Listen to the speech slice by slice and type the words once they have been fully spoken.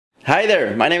Hi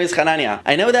there, my name is Hanania.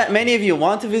 I know that many of you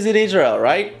want to visit Israel,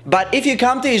 right? But if you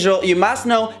come to Israel, you must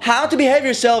know how to behave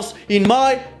yourselves in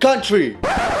my country.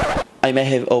 I may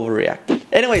have overreacted.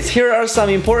 Anyways, here are some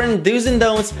important do's and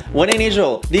don'ts when in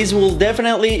Israel. These will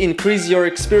definitely increase your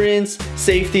experience,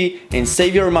 safety, and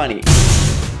save your money.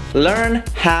 Learn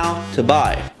how to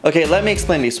buy. Okay, let me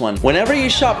explain this one. Whenever you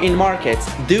shop in markets,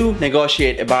 do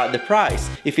negotiate about the price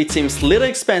if it seems little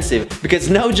expensive, because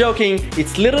no joking,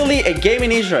 it's literally a game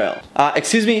in Israel.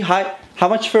 Excuse me, hi, how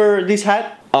much for this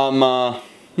hat?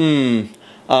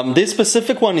 This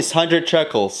specific one is 100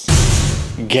 shekels.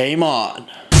 Game on.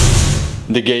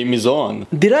 The game is on.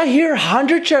 Did I hear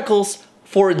 100 shekels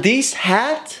for this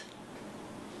hat?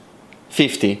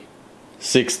 50,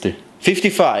 60,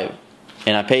 55.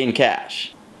 And I pay in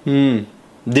cash.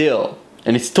 Deal.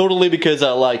 And it's totally because I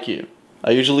like you.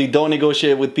 I usually don't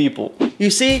negotiate with people.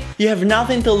 You see, you have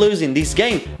nothing to lose in this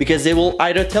game because they will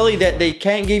either tell you that they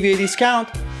can't give you a discount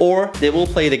or they will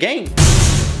play the game.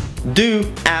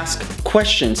 Do ask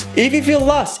questions. If you feel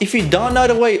lost, if you don't know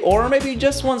the way, or maybe you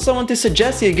just want someone to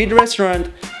suggest you a good restaurant,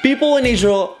 people in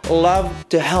Israel love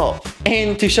to help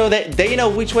and to show that they know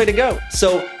which way to go.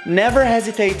 So never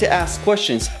hesitate to ask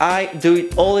questions. I do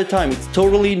it all the time. It's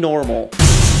totally normal.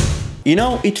 You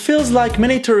know, it feels like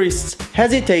many tourists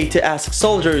hesitate to ask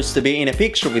soldiers to be in a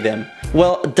picture with them.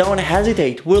 Well, don't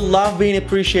hesitate. We love being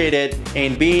appreciated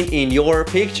and being in your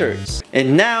pictures.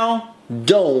 And now,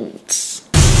 don'ts.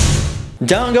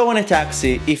 Don't go on a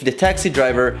taxi if the taxi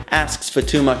driver asks for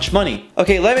too much money.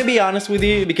 Okay, let me be honest with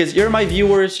you, because you're my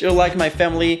viewers, you're like my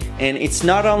family, and it's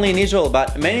not only in Israel,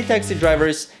 but many taxi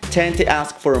drivers tend to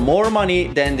ask for more money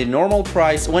than the normal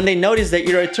price when they notice that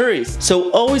you're a tourist.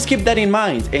 So always keep that in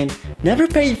mind and never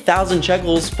pay 1,000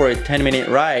 shekels for a 10-minute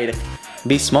ride.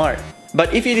 Be smart.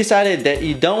 But if you decided that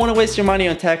you don't want to waste your money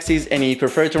on taxis and you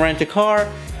prefer to rent a car,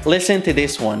 listen to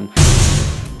this one.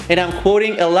 And I'm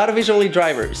quoting a lot of Israeli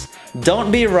drivers.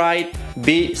 Don't be right,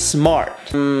 be smart.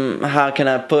 How can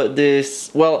I put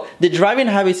this? Well, the driving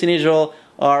habits in Israel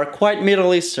are quite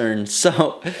Middle Eastern,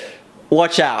 so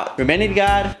watch out. Remain in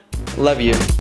God, love you.